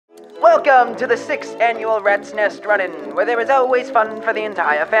Welcome to the 6th annual Rat's Nest Run-In, where there is always fun for the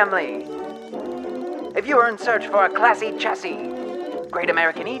entire family. If you are in search for a classy chassis, great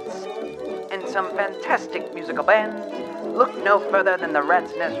American eats, and some fantastic musical bands, look no further than the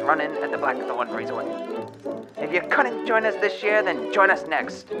Rat's Nest Run-In at the Thorn Resort. If you couldn't join us this year, then join us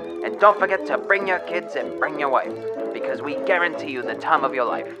next. And don't forget to bring your kids and bring your wife, because we guarantee you the time of your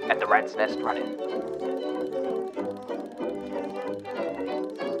life at the Rat's Nest Run-In.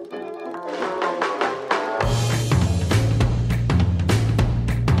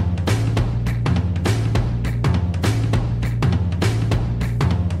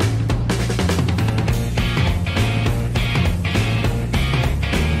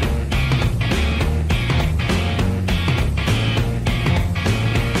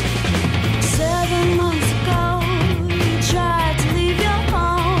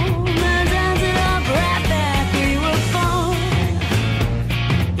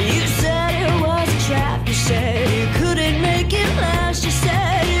 Trap